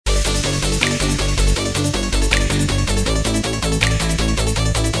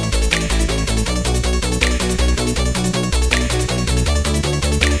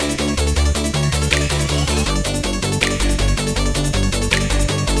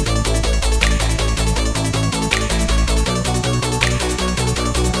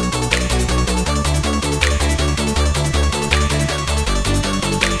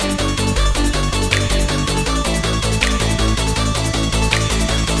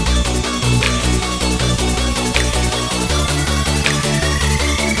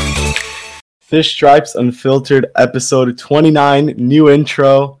Fish Stripes Unfiltered, episode 29, new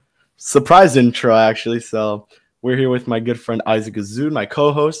intro, surprise intro, actually. So we're here with my good friend Isaac Azoud, my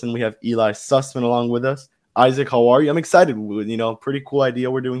co-host, and we have Eli Sussman along with us. Isaac, how are you? I'm excited. Pretty cool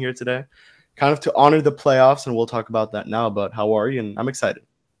idea we're doing here today, kind of to honor the playoffs, and we'll talk about that now. But how are you? And I'm excited.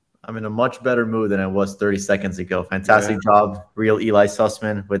 I'm in a much better mood than I was 30 seconds ago. Fantastic job, real Eli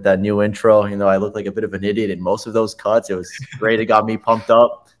Sussman, with that new intro. I looked like a bit of an idiot in most of those cuts. It was great. It got me pumped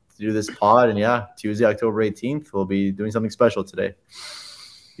up to do this pod. And yeah, Tuesday, October 18th, we'll be doing something special today.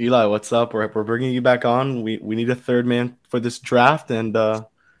 Eli, what's up? We're bringing you back on. We need a third man for this draft. And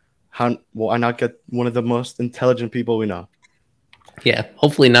why not get one of the most intelligent people we know? Yeah,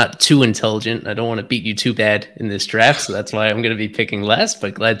 hopefully not too intelligent. I don't want to beat you too bad in this draft, so that's why I'm going to be picking less,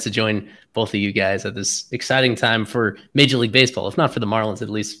 but glad to join both of you guys at this exciting time for Major League Baseball, if not for the Marlins, at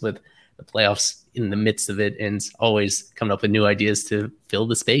least with the playoffs in the midst of it, and always coming up with new ideas to fill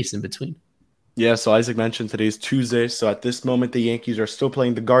the space in between. Yeah, so Isaac mentioned today's Tuesday, so at this moment, the Yankees are still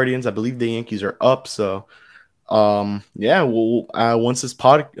playing the Guardians. I believe the Yankees are up, so once this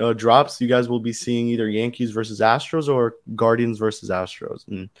pod drops, you guys will be seeing either Yankees versus Astros or Guardians versus Astros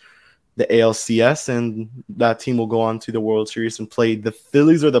in the ALCS, and that team will go on to the World Series and play the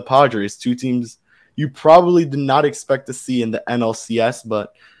Phillies or the Padres, two teams you probably did not expect to see in the NLCS,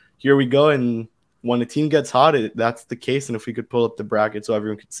 but here we go. And when a team gets hot, that's the case. And if we could pull up the bracket so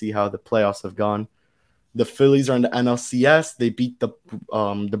everyone could see how the playoffs have gone. The Phillies are in the NLCS. They beat the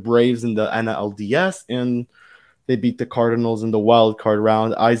Braves in the NLDS, and they beat the Cardinals in the wild card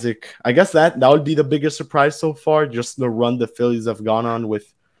round. Isaac, I guess that would be the biggest surprise so far, just the run the Phillies have gone on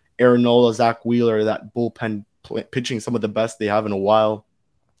with Aaron Nola, Zach Wheeler, that bullpen pitching some of the best they have in a while.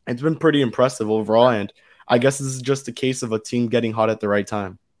 It's been pretty impressive overall, and I guess this is just a case of a team getting hot at the right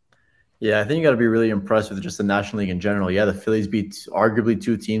time. Yeah, I think you got to be really impressed with just the National League in general. Yeah, the Phillies beat arguably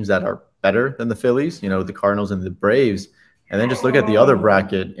two teams that are better than the Phillies, the Cardinals and the Braves. And then just look at the other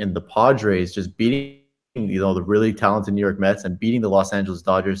bracket in the Padres, just beating the really talented New York Mets and beating the Los Angeles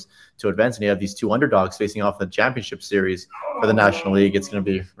Dodgers to advance. And you have these two underdogs facing off the championship series for the National League. It's going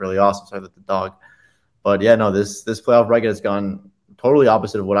to be really awesome. Sorry about the dog. But yeah, no, this playoff bracket has gone totally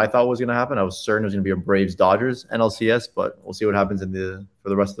opposite of what I thought was going to happen. I was certain it was going to be a Braves-Dodgers NLCS, but we'll see what happens for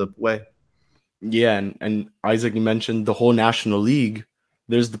the rest of the way. Yeah, and Isaac, you mentioned the whole National League.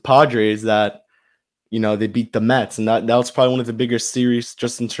 There's the Padres that they beat the Mets, and that was probably one of the biggest series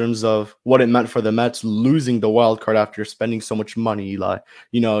just in terms of what it meant for the Mets losing the wild card after spending so much money, Eli.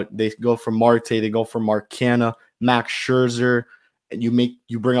 They go from Marte, they go from Marcana, Max Scherzer, and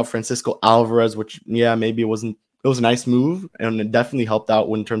you bring up Francisco Alvarez, which, maybe it was a nice move, and it definitely helped out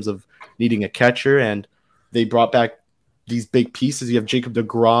in terms of needing a catcher, and they brought back these big pieces. You have Jacob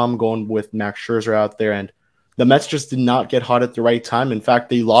deGrom going with Max Scherzer out there, and the Mets just did not get hot at the right time. In fact,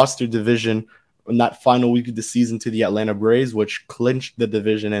 they lost their division in that final week of the season to the Atlanta Braves, which clinched the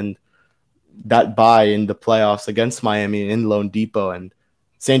division and that bye in the playoffs against Miami in Lone Depot. And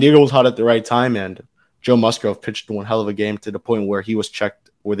San Diego was hot at the right time, and Joe Musgrove pitched one hell of a game to the point where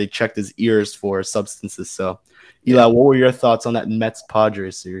they checked his ears for substances. So, Eli, what were your thoughts on that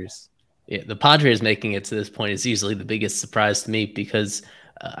Mets-Padres series? Yeah, the Padres making it to this point is easily the biggest surprise to me because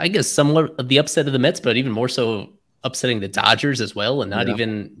I guess somewhat of the upset of the Mets, but even more so upsetting the Dodgers as well, and not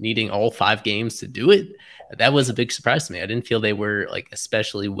even needing all 5 games to do it. That was a big surprise to me. I didn't feel they were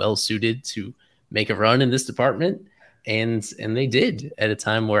especially well suited to make a run in this department, and they did at a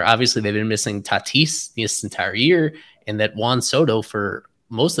time where obviously they've been missing Tatis this entire year, and that Juan Soto for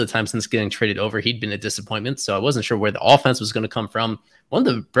most of the time since getting traded over, he'd been a disappointment. So I wasn't sure where the offense was going to come from. One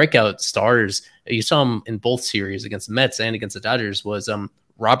of the breakout stars, you saw him in both series against the Mets and against the Dodgers, was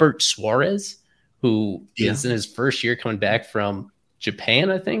Robert Suarez, who is in his first year coming back from Japan,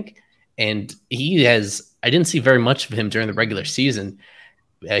 I think. And I didn't see very much of him during the regular season.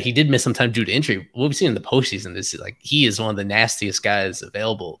 He did miss some time due to injury. What we've seen in the postseason, he is one of the nastiest guys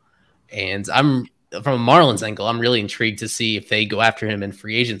available. And from a Marlins angle, I'm really intrigued to see if they go after him in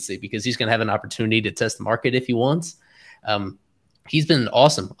free agency because he's going to have an opportunity to test the market if he wants. He's been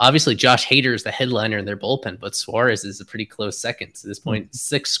awesome. Obviously, Josh Hader is the headliner in their bullpen, but Suarez is a pretty close second to this point.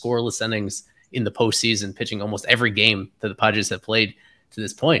 6 scoreless innings in the postseason, pitching almost every game that the Padres have played to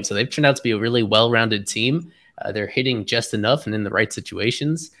this point. So they've turned out to be a really well-rounded team. They're hitting just enough and in the right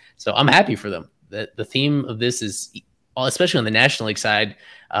situations. So I'm happy for them. The theme of this is, especially on the National League side,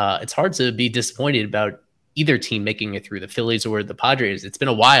 it's hard to be disappointed about either team making it through, the Phillies or the Padres. It's been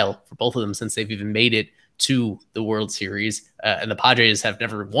a while for both of them since they've even made it to the World Series, and the Padres have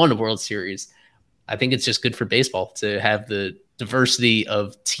never won a World Series. I think it's just good for baseball to have the diversity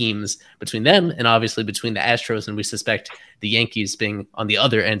of teams between them and obviously between the Astros, and we suspect the Yankees being on the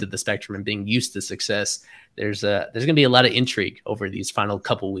other end of the spectrum and being used to success. There's going to be a lot of intrigue over these final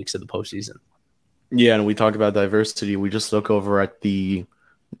couple weeks of the postseason. Yeah, and we talk about diversity. We just look over at the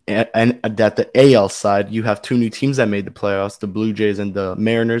AL side. You have two new teams that made the playoffs, the Blue Jays and the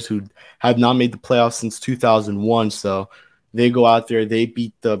Mariners, who have not made the playoffs since 2001. So they go out there, they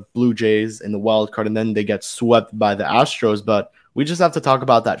beat the Blue Jays in the wild card, and then they get swept by the Astros. But we just have to talk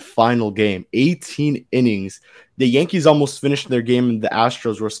about that final game, 18 innings. The Yankees almost finished their game, and the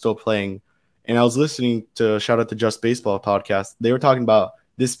Astros were still playing. And I was listening to shout out to Just Baseball podcast. They were talking about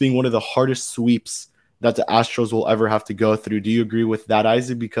this being one of the hardest sweeps that the Astros will ever have to go through. Do you agree with that,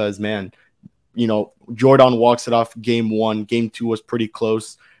 Isaac? Because, man, you know, Jordan walks it off game 1. Game 2 was pretty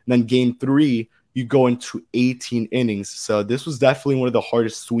close. And then game 3, you go into 18 innings. So this was definitely one of the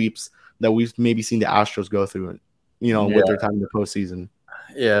hardest sweeps that we've maybe seen the Astros go through, you know, with their time in the postseason.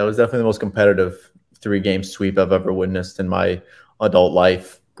 Yeah, it was definitely the most competitive 3-game sweep I've ever witnessed in my adult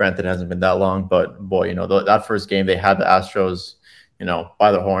life. Granted, it hasn't been that long, but boy, you know, that first game, they had the Astros, you know,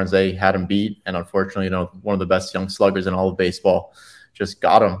 by the horns. They had him beat, and unfortunately, you know, one of the best young sluggers in all of baseball just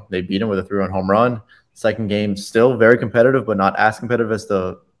got him. They beat him with a 3-run home run. Second game, still very competitive, but not as competitive as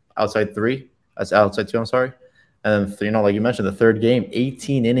the outside 2. I'm sorry. And then, you know, like you mentioned, the third game,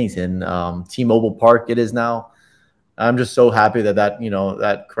 18 innings in T-Mobile Park. It is now. I'm just so happy that you know,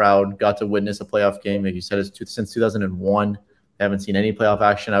 that crowd got to witness a playoff game. Like you said, it's since 2001. They haven't seen any playoff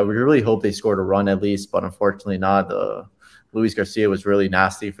action. I would really hope they scored a run at least, but unfortunately not. Luis Garcia was really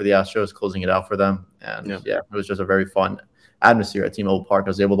nasty for the Astros, closing it out for them. And yeah, it was just a very fun atmosphere at T-Mobile Park. I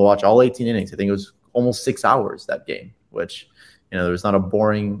was able to watch all 18 innings. I think it was almost 6 hours that game, which, you know, there was not a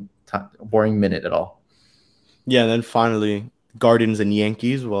boring minute at all. Yeah, and then finally, Guardians and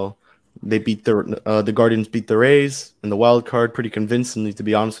Yankees. Well, they beat the Guardians beat the Rays in the wild card pretty convincingly, to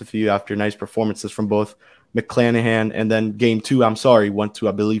be honest with you, after nice performances from both McClanahan, and then game 2, went to,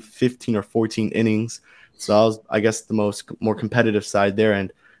 I believe, 15 or 14 innings. So I was, I guess, the more competitive side there.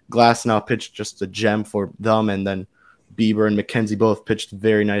 And Glasnow pitched just a gem for them. And then Bieber and McKenzie both pitched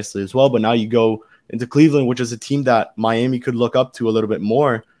very nicely as well. But now you go into Cleveland, which is a team that Miami could look up to a little bit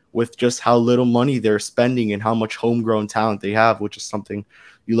more with just how little money they're spending and how much homegrown talent they have, which is something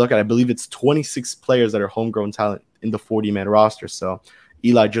you look at. I believe it's 26 players that are homegrown talent in the 40-man roster. So,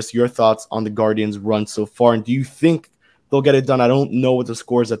 Eli, just your thoughts on the Guardians' run so far. And do you think they'll get it done? I don't know what the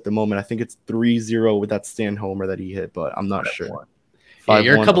score is at the moment. I think it's 3-0 with that stand homer that he hit, but I'm not sure. Yeah,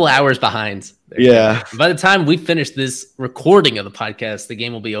 you're a couple hours behind. Yeah. By the time we finish this recording of the podcast, the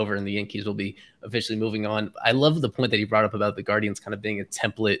game will be over and the Yankees will be officially moving on. I love the point that you brought up about the Guardians kind of being a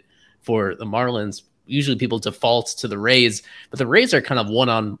template for the Marlins. Usually people default to the Rays, but the Rays are kind of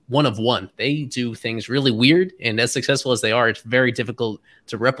one of one. They do things really weird, and as successful as they are, it's very difficult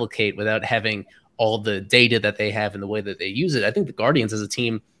to replicate without having all the data that they have and the way that they use it. I think the Guardians is a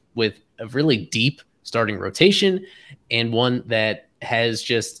team with a really deep starting rotation, and one that has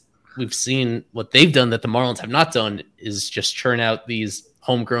just, we've seen what they've done that the Marlins have not done is just churn out these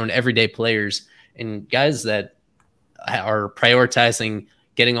homegrown everyday players and guys that are prioritizing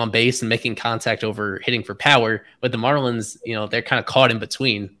getting on base and making contact over hitting for power. But the Marlins, you know, they're kind of caught in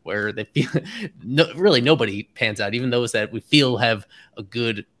between where they feel really nobody pans out, even those that we feel have a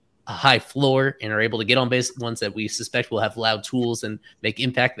high floor and are able to get on base, ones that we suspect will have loud tools and make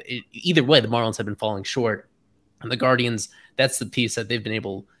impact. Either way, the Marlins have been falling short. And the Guardians, that's the piece that they've been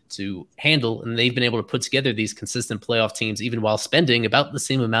able to handle, and they've been able to put together these consistent playoff teams, even while spending about the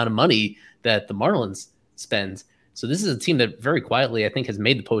same amount of money that the Marlins spend. So this is a team that very quietly, I think, has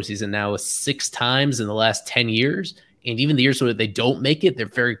made the postseason now 6 times in the last 10 years. And even the years where they don't make it, they're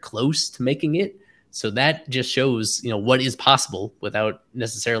very close to making it. So that just shows, you know, what is possible without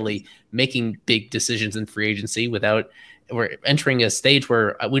necessarily making big decisions in free agency, we're entering a stage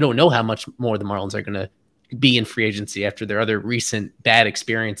where we don't know how much more the Marlins are going to be in free agency after their other recent bad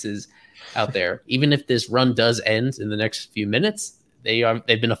experiences out there. Even if this run does end in the next few minutes, they've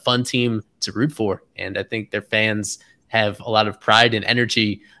been a fun team to root for. And I think their fans have a lot of pride and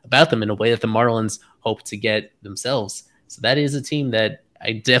energy about them in a way that the Marlins hope to get themselves. So that is a team that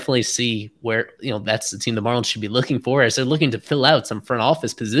I definitely see where, you know, that's the team the Marlins should be looking for as they're looking to fill out some front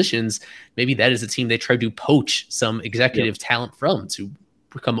office positions. Maybe that is a team they try to poach some executive talent from to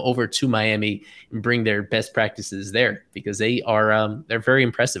come over to Miami and bring their best practices there, because they are they're very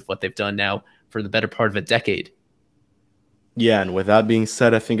impressive what they've done now for the better part of a decade. Yeah, and with that being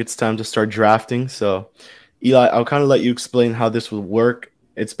said, I think it's time to start drafting. So, Eli, I'll kind of let you explain how this will work.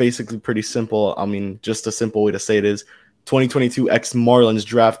 It's basically pretty simple. I mean, just a simple way to say it is 2022 ex-Marlins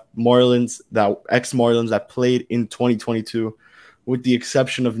draft ex-Marlins that played in 2022. with the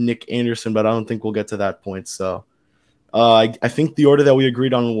exception of Nick Anderson, but I don't think we'll get to that point. So I think the order that we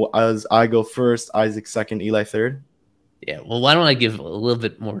agreed on was I go first, Isaac second, Eli third. Yeah, well, why don't I give a little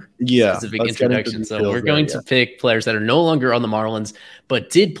bit more Yeah, specific let's get into introduction? So details we're there, going yeah. to pick players that are no longer on the Marlins, but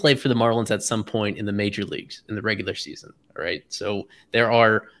did play for the Marlins at some point in the major leagues in the regular season. All right. So there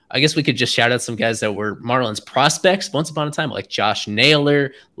are, I guess we could just shout out some guys that were Marlins prospects once upon a time, like Josh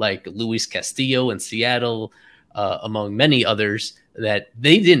Naylor, like Luis Castillo in Seattle, among many others that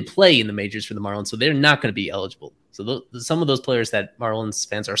they didn't play in the majors for the Marlins. So they're not going to be eligible. So some of those players that Marlins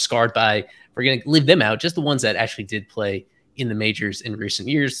fans are scarred by, we're going to leave them out. Just the ones that actually did play in the majors in recent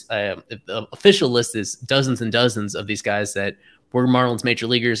years. The official list is dozens and dozens of these guys that were Marlins major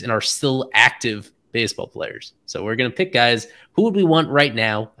leaguers and are still active baseball players. So we're going to pick guys. Who would we want right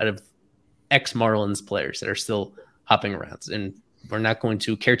now out of ex-Marlins players that are still hopping around? And we're not going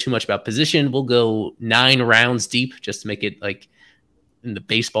to care too much about position. We'll go 9 rounds deep just to make it like in the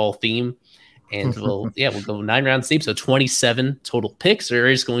baseball theme. And we'll go 9 rounds deep. So 27 total picks. There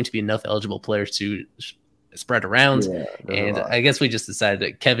is going to be enough eligible players to spread around. Yeah, and I guess we just decided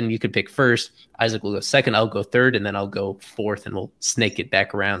that Kevin, you could pick first. Isaac will go second. I'll go third, and then I'll go fourth, and we'll snake it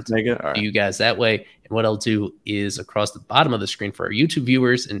back around to you guys that way. And what I'll do is across the bottom of the screen for our YouTube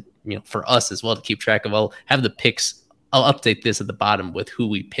viewers, and for us as well to keep track of, I'll have the picks. I'll update this at the bottom with who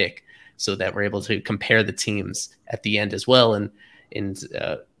we pick, so that we're able to compare the teams at the end as well, and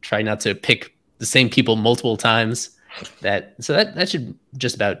try not to pick the same people multiple times. That should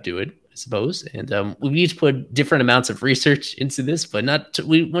just about do it, I suppose. And we each put different amounts of research into this, but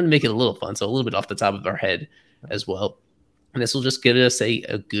we want to make it a little fun, so a little bit off the top of our head as well. And this will just give us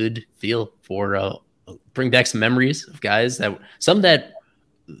a good feel for bring back some memories of guys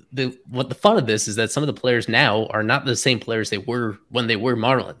the fun of this is that some of the players now are not the same players they were when they were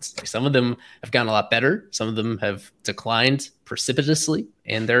Marlins. Like, some of them have gotten a lot better. Some of them have declined precipitously.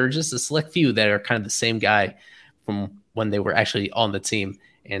 And there are just a select few that are kind of the same guy from when they were actually on the team.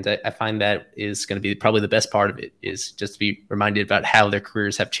 And I find that is going to be probably the best part of it, is just to be reminded about how their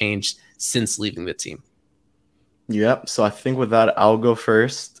careers have changed since leaving the team. Yep. So I think with that, I'll go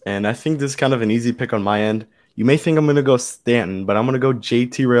first. And I think this is kind of an easy pick on my end. You may think I'm going to go Stanton, but I'm going to go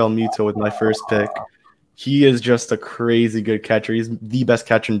JT Realmuto with my first pick. He is just a crazy good catcher. He's the best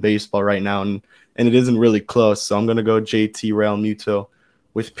catcher in baseball right now, and it isn't really close. So I'm going to go JT Realmuto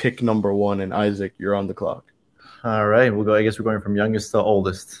with pick number 1. And Isaac, you're on the clock. All right, we'll go. I guess we're going from youngest to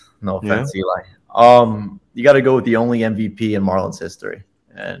oldest. No offense, Eli. You got to go with the only MVP in Marlins history,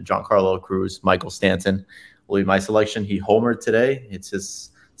 and Giancarlo Cruz, Michael Stanton will be my selection. He homered today. It's his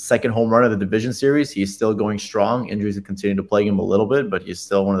second home run of the division series. He's still going strong. Injuries have continued to plague him a little bit, but he's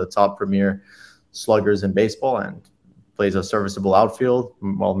still one of the top premier sluggers in baseball and plays a serviceable outfield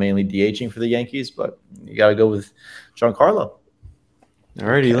while mainly DHing for the Yankees. But you got to go with Giancarlo. All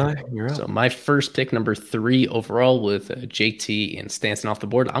right, Eli, you're up. So my first pick, number 3 overall, with JT and Stanton off the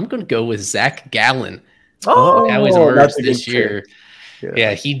board, I'm going to go with Zach Gallen. How he's emerged this year.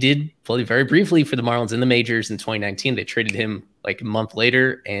 Yeah, he did play very briefly for the Marlins in the majors in 2019. They traded him like a month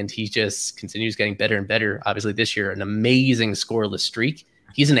later, and he just continues getting better and better. Obviously, this year, an amazing scoreless streak.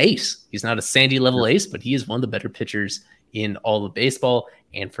 He's an ace. He's not a Sandy level ace, but he is one of the better pitchers in all of baseball.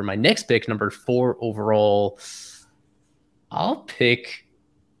 And for my next pick, number 4 overall, I'll pick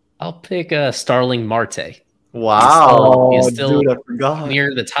Starling Marte. Wow. He's still dude, I forgot.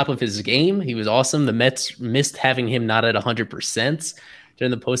 near the top of his game. He was awesome. The Mets missed having him not at 100%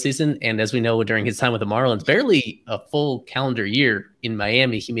 during the postseason. And as we know, during his time with the Marlins, barely a full calendar year in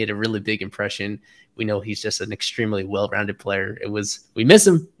Miami, he made a really big impression. We know he's just an extremely well-rounded player. We miss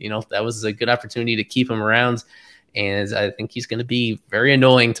him. That was a good opportunity to keep him around. And I think he's going to be very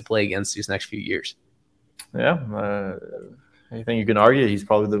annoying to play against these next few years. Yeah. I think you can argue he's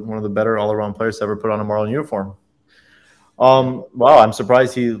probably one of the better all-around players to ever put on a Marlin uniform. Wow, I'm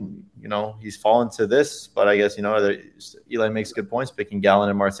surprised he's fallen to this, but I guess Eli makes good points picking Gallen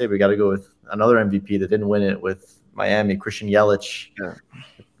and Marte. We got to go with another MVP that didn't win it with Miami, Christian Yelich,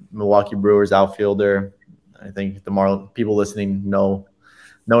 Milwaukee Brewers outfielder. I think the people listening know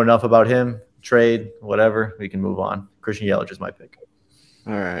enough about him. Trade, whatever, we can move on. Christian Yelich is my pick.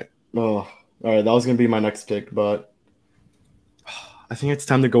 All right. All right. That was gonna be my next pick, but I think it's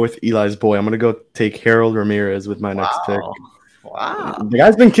time to go with Eli's boy. I'm going to go take Harold Ramirez with my next pick. Wow. The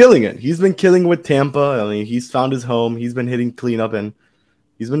guy's been killing it. He's been killing with Tampa. I mean, he's found his home. He's been hitting cleanup, and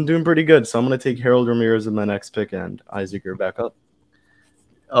he's been doing pretty good. So I'm going to take Harold Ramirez with my next pick, and Isaac, you're back up.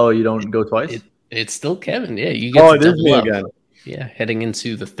 Oh, you don't go twice? It's still Kevin. Yeah, you get to it is me again. Yeah, heading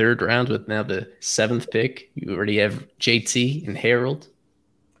into the 3rd round with now the 7th pick. You already have JT and Harold.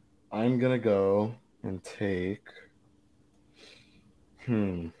 I'm going to go and take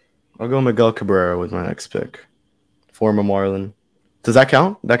I'll go Miguel Cabrera with my next pick. Former Marlin. Does that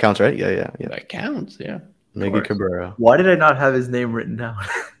count? That counts, right? Yeah. That counts, yeah. Miguel Cabrera. Why did I not have his name written down?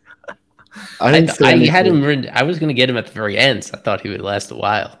 I didn't say I anything. had him written. I was going to get him at the very end. So I thought he would last a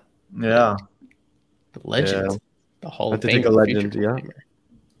while. Yeah. The legend. Yeah. The Hall I of have to Fame. take a legend, yeah.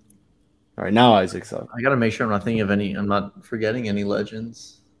 All right, now Isaac's up. I got to make sure I'm not thinking of any. I'm not forgetting any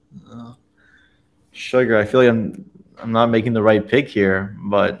legends. Sugar, I feel like I'm not making the right pick here,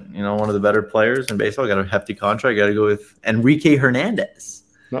 but one of the better players in baseball got a hefty contract. Got to go with Enrique Hernandez.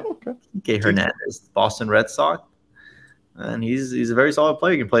 No, okay. Enrique Hernandez, Boston Red Sox, and he's a very solid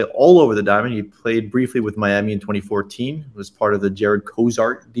player. He can play all over the diamond. He played briefly with Miami in 2014. It was part of the Jared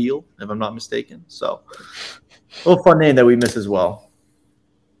Cozart deal, if I'm not mistaken. So, a little fun name that we miss as well.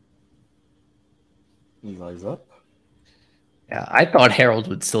 Eli's up. Yeah, I thought Harold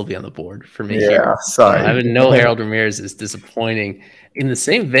would still be on the board for me Yeah, here. sorry. I didn't know Harold Ramirez is disappointing. In the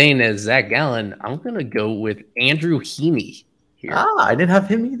same vein as Zach Gallen, I'm going to go with Andrew Heaney here. I didn't have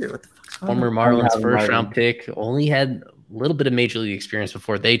him either. What the fuck's going Former on? Marlins first-round pick. Only had a little bit of major league experience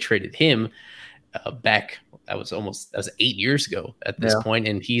before they traded him back. That was 8 years ago at this point,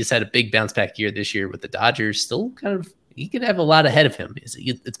 and he's had a big bounce back year this year with the Dodgers. Still kind of, he could have a lot ahead of him.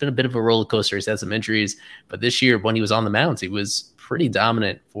 It's been a bit of a roller coaster. He's had some injuries, but this year when he was on the mound, he was pretty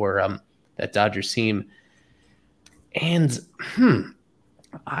dominant for that Dodgers team. And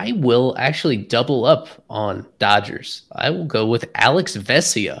I will actually double up on Dodgers. I will go with Alex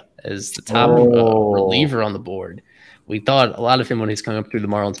Vesia as the top reliever on the board. We thought a lot of him when he's coming up through the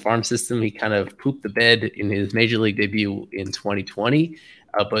Marlins farm system. He kind of pooped the bed in his major league debut in 2020.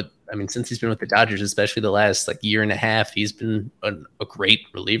 But I mean, since he's been with the Dodgers, especially the last year and a half, he's been a great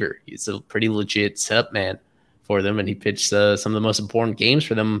reliever. He's a pretty legit setup man for them, and he pitched some of the most important games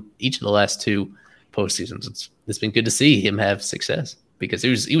for them each of the last two postseasons. It's been good to see him have success because he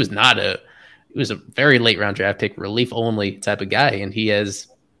was a very late round draft pick, relief only type of guy, and he has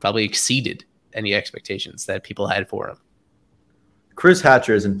probably exceeded any expectations that people had for him. Chris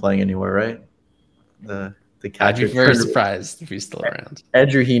Hatcher isn't playing anywhere, right? The catcher. I'd be very surprised if he's still around.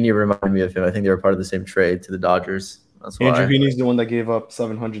 Andrew Heaney reminded me of him. I think they were part of the same trade to the Dodgers. That's why. Andrew Heaney's the one that gave up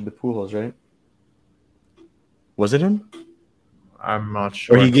 700 to Pujols, right? Was it him? I'm not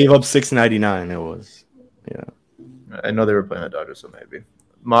sure. Or he gave up 699. It was. Yeah. I know they were playing the Dodgers, so maybe.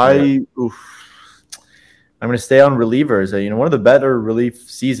 I'm going to stay on relievers. One of the better relief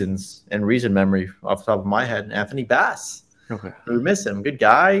seasons in recent memory, off the top of my head, Anthony Bass. Okay. We miss him. Good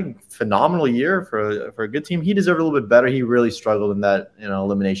guy. Phenomenal year for a good team. He deserved a little bit better. He really struggled in that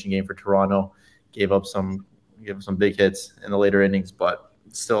elimination game for Toronto. Gave up some big hits in the later innings, but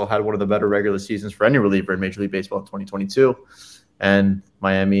still had one of the better regular seasons for any reliever in Major League Baseball in 2022. And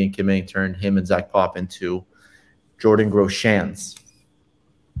Miami and Kim Ng turned him and Zach Pop into Jordan Groshans.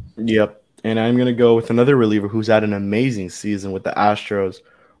 Yep. And I'm going to go with another reliever who's had an amazing season with the Astros,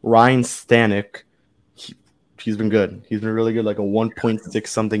 Ryan Stanek. He's been good. He's been really good, like a 1.6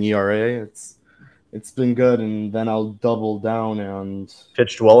 something ERA. It's been good, and then I'll double down and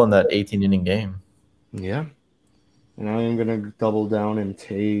pitched well in that 18-inning game. Yeah. And I am going to double down and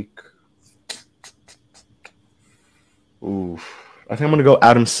take I think I'm going to go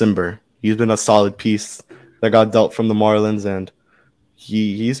Adam Simber. He's been a solid piece that got dealt from the Marlins, and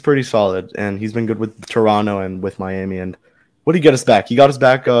he's pretty solid, and he's been good with Toronto and with Miami. And what did he get us back? He got us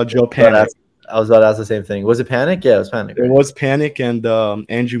back Joe Panik. I was about to ask the same thing. Was it Panik? Yeah, it was Panik. It was Panik and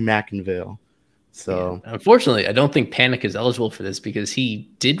Andrew McInville. So unfortunately, I don't think Panik is eligible for this because he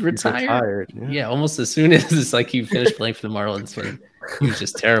did retire. Yeah, almost as soon as he finished playing for the Marlins, when he was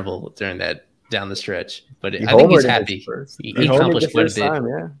just terrible during that down the stretch. But I think he's happy. He accomplished quite a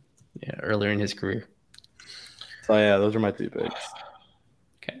bit. Yeah, earlier in his career. So yeah, those are my 2 picks.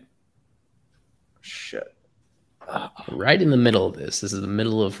 Okay. Shit. Right in the middle of this. This is the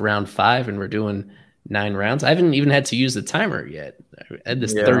middle of round 5, and we're doing 9 rounds. I haven't even had to use the timer yet. I had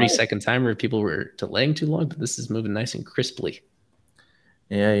this 30-second timer. People were delaying too long, but this is moving nice and crisply.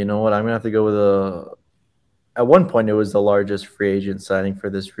 Yeah, you know what? I'm going to have to go with at one point, it was the largest free agent signing for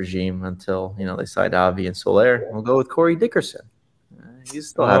this regime until, they signed Avi and Soler. We'll go with Corey Dickerson. He's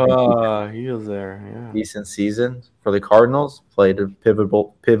still having he was there. Yeah. Decent season for the Cardinals. Played a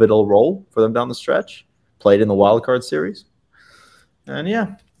pivotal role for them down the stretch. Played in the wild card series. And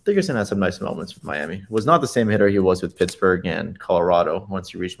yeah, Dickerson had some nice moments with Miami. Was not the same hitter he was with Pittsburgh and Colorado once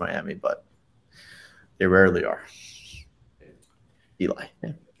he reached Miami, but they rarely are. Eli.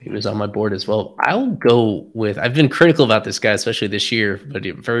 Yeah. He was on my board as well. I'll go with, I've been critical about this guy, especially this year, but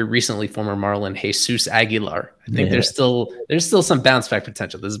very recently, former Marlin Jesus Aguilar. I think there's still some bounce back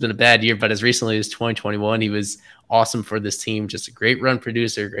potential. This has been a bad year, but as recently as 2021, he was awesome for this team. Just a great run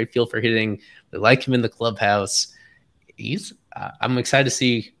producer, great feel for hitting. They like him in the clubhouse. I'm excited to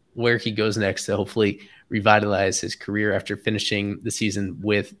see where he goes next to hopefully revitalize his career after finishing the season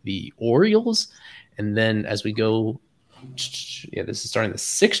with the Orioles. And then as we go, this is starting the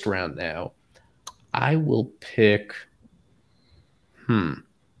 6th round now. I will pick.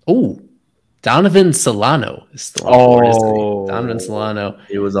 Donovan Solano is still on board, isn't he? Donovan Solano,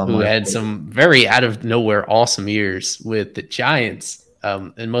 he was on who had some very out of nowhere awesome years with the Giants,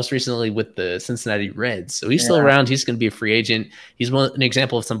 and most recently with the Cincinnati Reds. So he's still around. He's going to be a free agent. He's an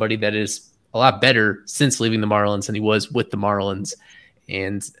example of somebody that is a lot better since leaving the Marlins than he was with the Marlins,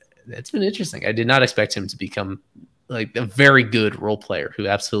 and it's been interesting. I did not expect him to become like a very good role player who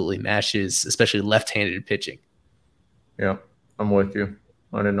absolutely mashes, especially left-handed pitching. Yeah, I'm with you.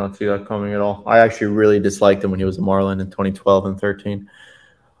 I did not see that coming at all. I actually really disliked him when he was a Marlin in 2012 and 13.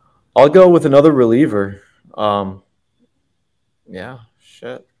 I'll go with another reliever. Let's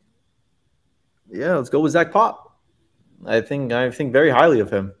go with Zach Pop. I think very highly of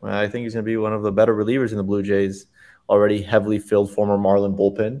him. I think he's going to be one of the better relievers in the Blue Jays' already heavily filled former Marlin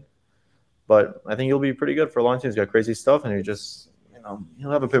bullpen. But I think he'll be pretty good for a long time. He's got crazy stuff, and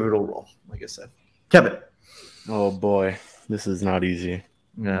he'll have a pivotal role, like I said. Kevin. Oh, boy. This is not easy.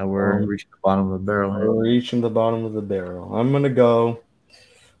 Yeah, we're reaching the bottom of the barrel. We're reaching the bottom of the barrel. I'm going to go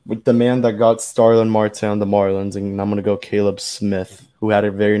with the man that got Starlin Marte on the Marlins, and I'm going to go Caleb Smith, who had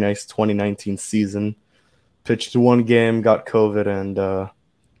a very nice 2019 season. Pitched 1 game, got COVID, and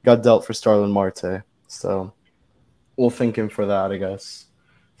got dealt for Starlin Marte. So we'll thank him for that, I guess,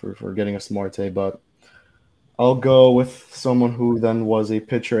 for getting us Marte. But I'll go with someone who then was a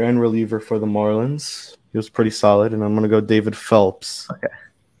pitcher and reliever for the Marlins. He was pretty solid, and I'm going to go David Phelps. Okay.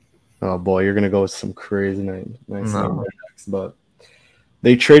 Oh, boy, you're going to go with some crazy name next. But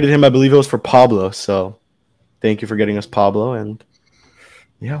they traded him, I believe it was for Pablo. So thank you for getting us Pablo. And,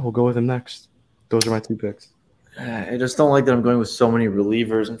 we'll go with him next. Those are my 2 picks. I just don't like that I'm going with so many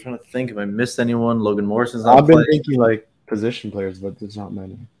relievers. I'm trying to think if I missed anyone. Logan Morrison's not I've been thinking like position players, but there's not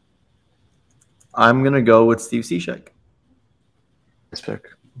many. I'm going to go with Steve Cishek. This pick.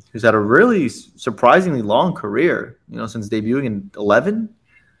 Who's had a really surprisingly long career, since debuting in 11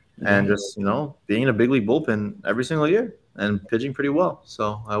 and just, being in a big league bullpen every single year and pitching pretty well.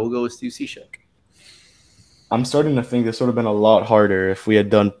 So I will go with Steve Cishek. I'm starting to think this would have been a lot harder if we had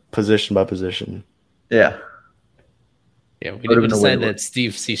done position by position. Yeah. Yeah, we decided that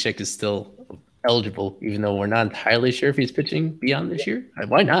Steve Cishek is still eligible, even though we're not entirely sure if he's pitching beyond this year.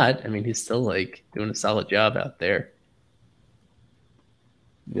 Why not? I mean, he's still doing a solid job out there.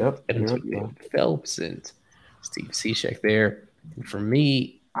 Yep. Phelps and Steve Cishek there. And for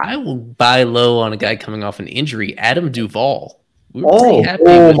me, I will buy low on a guy coming off an injury, Adam Duvall. We were pretty happy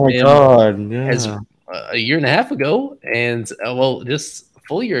with him as a year and a half ago. And, just a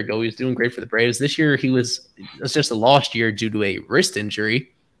full year ago, he was doing great for the Braves. This year, it was just a lost year due to a wrist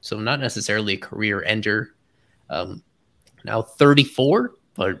injury. So not necessarily a career ender. Now 34.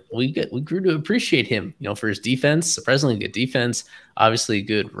 But we grew to appreciate him, for his defense, surprisingly good defense, obviously a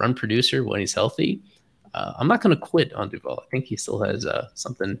good run producer when he's healthy. I'm not going to quit on Duvall. I think he still has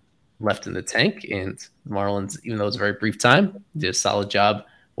something left in the tank. And the Marlins, even though it's a very brief time, did a solid job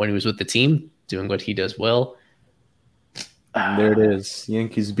when he was with the team, doing what he does well. And there it is.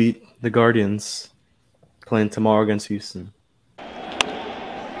 Yankees beat the Guardians, playing tomorrow against Houston.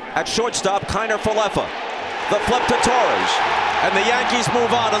 At shortstop, Kiner Falefa. The flip to Torres. And the Yankees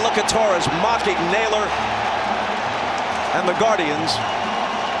move on, and look at Torres mocking Naylor and the Guardians.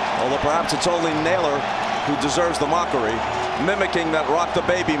 Although perhaps it's only Naylor who deserves the mockery, mimicking that rock the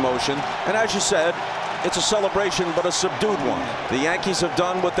baby motion. And as you said, it's a celebration, but a subdued one. The Yankees have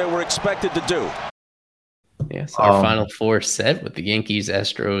done what they were expected to do. Yes, our Final Four set with the Yankees,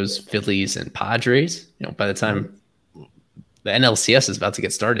 Astros, Phillies, and Padres. By the time the NLCS is about to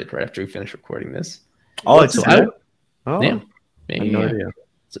get started, right after we finish recording this. So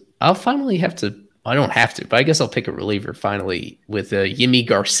I'll finally have to. I don't have to, but I guess I'll pick a reliever finally with Yimi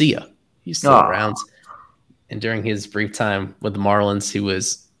Garcia. He's still around, and during his brief time with the Marlins, he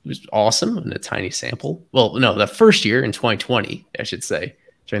was awesome in a tiny sample. Well, no, the first year in 2020, I should say.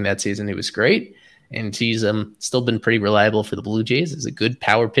 During that season, he was great, and he's still been pretty reliable for the Blue Jays. He's a good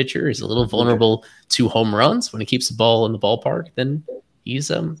power pitcher. He's a little vulnerable to home runs when he keeps the ball in the ballpark. Then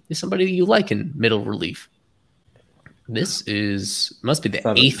he's somebody you like in middle relief. This must be the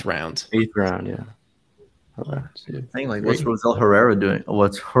 8th round. 8th round, yeah. 1, 2, Thing like, 3. what's Rosel Herrera doing?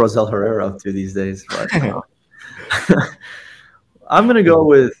 What's Rosel Herrera up to these days? But I'm gonna go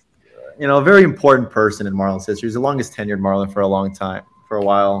with a very important person in Marlins history. He's the longest tenured Marlin for a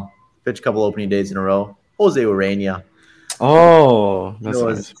while. Pitched a couple opening days in a row. Jose Urania. Oh, that's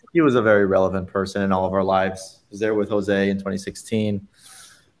nice. He was a very relevant person in all of our lives. He was there with Jose in 2016.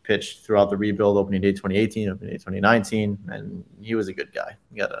 Pitched throughout the rebuild, opening day 2018, opening day 2019, and he was a good guy.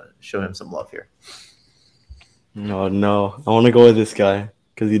 You gotta show him some love here. No, I want to go with this guy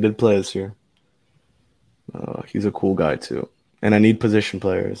because he did play this year. He's a cool guy too, and I need position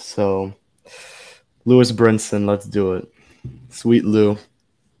players. So, Lewis Brinson, let's do it. Sweet Lou,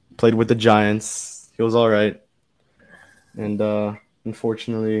 played with the Giants. He was all right, and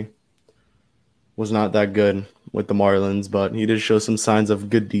unfortunately, was not that good with the Marlins. But he did show some signs of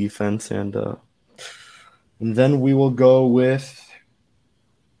good defense, and then we will go with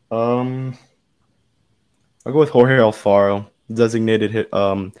I'll go with Jorge Alfaro, designated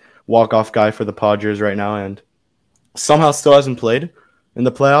walk-off guy for the Padres right now, and somehow still hasn't played in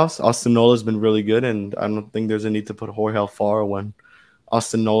the playoffs. Austin Nola's been really good, and I don't think there's a need to put Jorge Alfaro when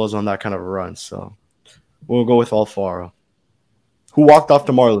Austin Nola's on that kind of a run. So we'll go with Alfaro, who walked off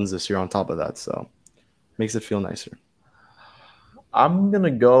the Marlins this year on top of that, so makes it feel nicer. I'm going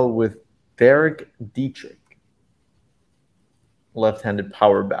to go with Derek Dietrich, left-handed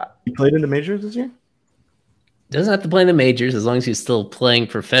power bat. He played in the majors this year? Doesn't have to play in the majors as long as he's still playing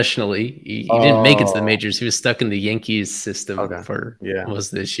professionally. He didn't make it to the majors. He was stuck in the Yankees system for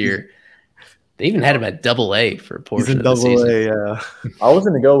most of this year. They even had him at Double-A for a portion of the season. Yeah. I was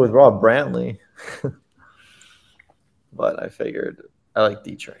going to go with Rob Brantley, but I figured I like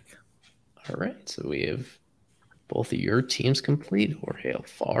Dietrich. All right, so we have both of your teams complete. Jorge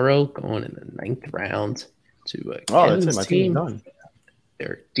Alfaro going in the 9th round to that's it. My team. team's done.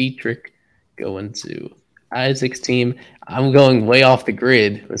 Derek Dietrich going to Isaac's team. I'm going way off the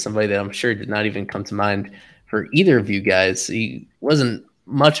grid with somebody that I'm sure did not even come to mind for either of you guys. He wasn't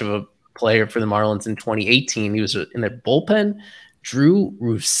much of a player for the Marlins in 2018. He was in their bullpen, Drew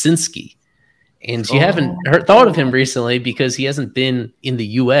Rucinski. And you haven't thought of him recently because he hasn't been in the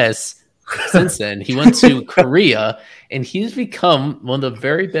U.S. since then. He went to Korea, and he's become one of the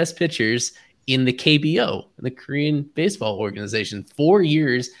very best pitchers in the KBO, the Korean Baseball Organization. 4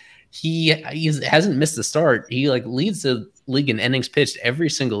 years. He hasn't missed a start. He leads the league in innings pitched every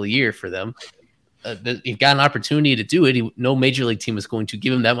single year for them. He got an opportunity to do it. No major league team was going to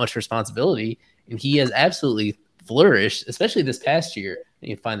give him that much responsibility, and he has absolutely flourished, especially this past year. And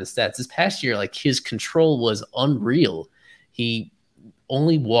you find the stats. This past year, his control was unreal. He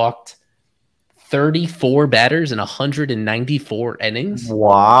only walked 34 batters in 194 innings.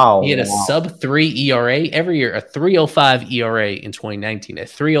 Wow. He had a sub-3 ERA every year, a 3.05 ERA in 2019, a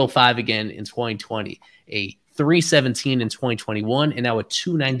 3.05 again in 2020, a 3.17 in 2021, and now a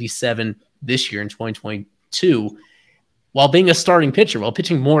 2.97 this year in 2022, while being a starting pitcher, while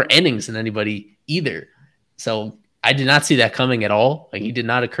pitching more innings than anybody either. So I did not see that coming at all. He did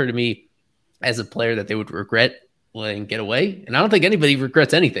not occur to me as a player that they would regret letting get away. And I don't think anybody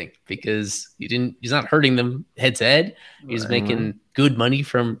regrets anything because he's not hurting them head to head. He's making good money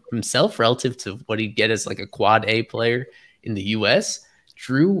from himself relative to what he'd get as a quad A player in the US.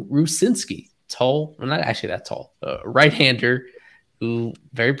 Drew Rucinski, tall, well, not actually that tall, right-hander who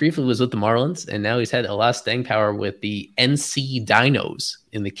very briefly was with the Marlins, and now he's had a lot of staying power with the NC Dinos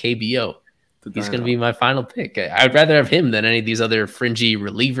in the KBO. He's going to be my final pick. I'd rather have him than any of these other fringy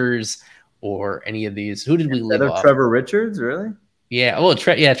relievers or any of these. Who did we leave off? Trevor Richards, really? Yeah. Well,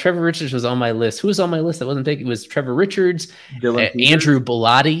 Trevor Richards was on my list. Who was on my list that wasn't picked? It was Trevor Richards, Andrew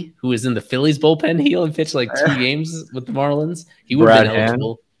Bellotti, who was in the Phillies bullpen. He only pitched 2 games with the Marlins. He would have been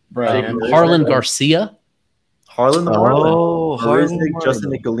eligible. Harlan Garcia. Harlan the Marlin. Oh, Harlan Justin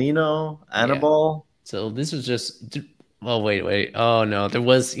Nicolino, Anibal. Yeah. So this was just. Oh, wait. Oh, no. There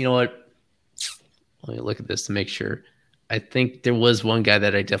was, you know what? Let me look at this to make sure. I think there was one guy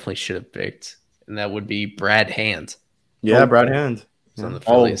that I definitely should have picked, and that would be Brad Hand. Yeah, Brad Hand. On the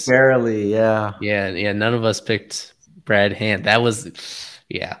Phillies. Barely, yeah. Yeah. None of us picked Brad Hand. That was,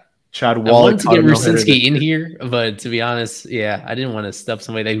 Chad Wallach. I wanted to get Rucinski in here, but to be honest, I didn't want to stub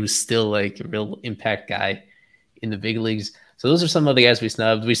somebody who's still a real impact guy in the big leagues. So those are some of the guys we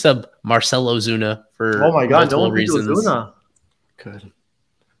snubbed. We subbed Marcell Ozuna for multiple reasons. Ozuna. Good.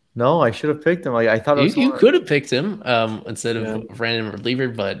 No, I should have picked him. I thought you could have picked him instead of a random reliever,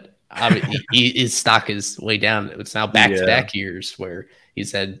 but his stock is way down. It's now back-to-back years where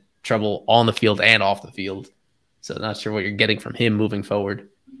he's had trouble on the field and off the field. So not sure what you're getting from him moving forward.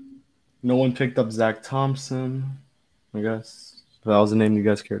 No one picked up Zach Thompson, I guess. That was the name you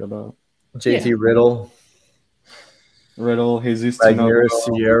guys cared about. JT Riddle. Riddle, Jesus Magneuris,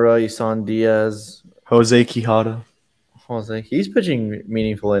 Tinoco, Sierra, Isan Diaz, Jose Quijada. Jose. He's pitching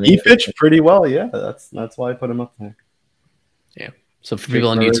meaningful He innings. pitched pretty well, yeah. That's why I put him up there. Yeah. So for Jake people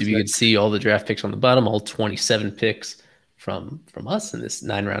on Murray's YouTube, you next. can see all the draft picks on the bottom, all 27 picks from us in this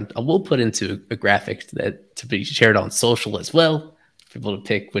 9-round. We'll put into a graphic that to be shared on social as well. For people to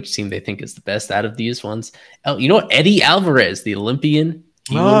pick which team they think is the best out of these ones. Oh, you know what? Eddie Alvarez, the Olympian,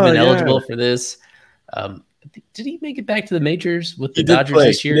 he would have been eligible for this. Did he make it back to the majors with the Dodgers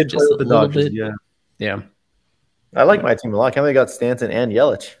this year? He did Just play a with the little Dodgers, bit. yeah. Yeah. I like my team a lot. I they got Stanton and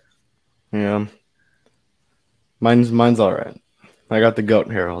Yelich. Yeah. Mine's all right. I got the GOAT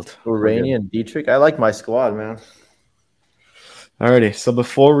Harold. Urania and Dietrich. I like my squad, man. Alrighty. So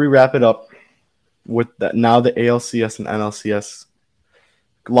before we wrap it up with that, now the ALCS and NLCS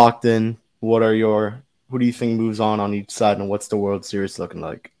locked in, who do you think moves on each side, and what's the World Series looking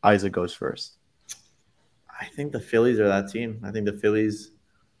like? Isaac goes first. I think the Phillies are that team. I think the Phillies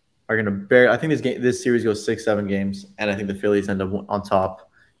are going to bear. I think this series goes 6-7 games, and I think the Phillies end up on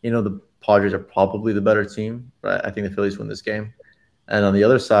top. The Padres are probably the better team, but I think the Phillies win this game. And on the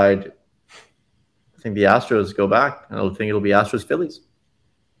other side, I think the Astros go back, and I think it'll be Astros-Phillies.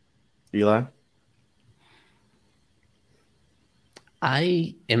 Eli?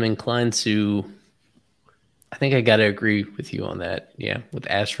 I am inclined to. I think I got to agree with you on that. Yeah, with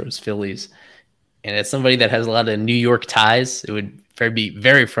Astros, Phillies. And as somebody that has a lot of New York ties, it would be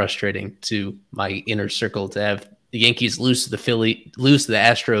very frustrating to my inner circle to have the Yankees lose to the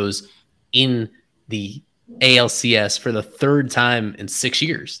Astros in the ALCS for the third time in 6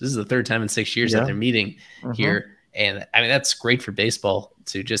 years. This is the third time in 6 years that they're meeting here. And I mean, that's great for baseball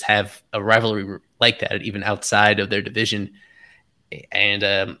to just have a rivalry like that, even outside of their division. And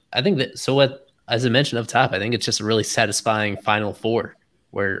I think that, as I mentioned up top, I think it's just a really satisfying Final Four,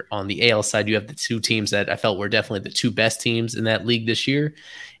 where on the AL side, you have the two teams that I felt were definitely the two best teams in that league this year.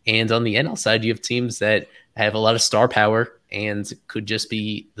 And on the NL side, you have teams that have a lot of star power and could just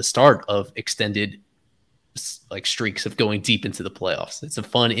be the start of extended streaks of going deep into the playoffs. It's a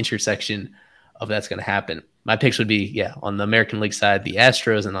fun intersection of that's going to happen. My picks would be, on the American League side, the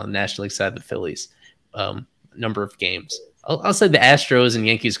Astros, and on the National League side, the Phillies. Number of games. I'll say the Astros and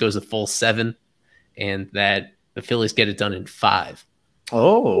Yankees goes a full 7, and that the Phillies get it done in 5.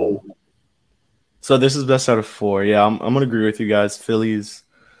 Oh. So this is best out of 4. Yeah, I'm going to agree with you guys. Phillies,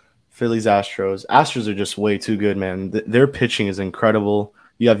 Astros. Astros are just way too good, man. Their pitching is incredible.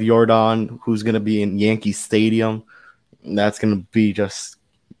 You have Jordan, who's going to be in Yankee Stadium. That's going to be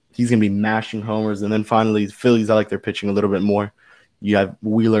he's going to be mashing homers. And then finally, Phillies, I like their pitching a little bit more. You have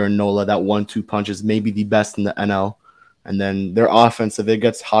Wheeler and Nola. That 1-2 punch is maybe the best in the NL. And then their offense, if it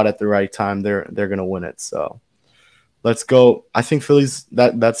gets hot at the right time, they're going to win it. So let's go. I think Phillies,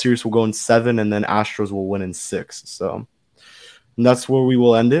 that series will go in 7, and then Astros will win in 6. So that's where we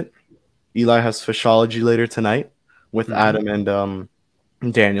will end it. Eli has Fishology later tonight with Adam and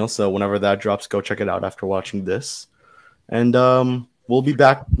Daniel. So whenever that drops, go check it out after watching this. And we'll be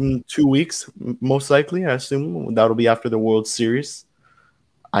back in 2 weeks, most likely. I assume that'll be after the World Series,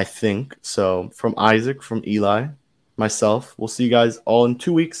 I think. So from Isaac, from Eli, myself, we'll see you guys all in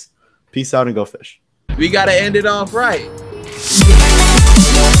 2 weeks. Peace out and go fish. We got to end it off right.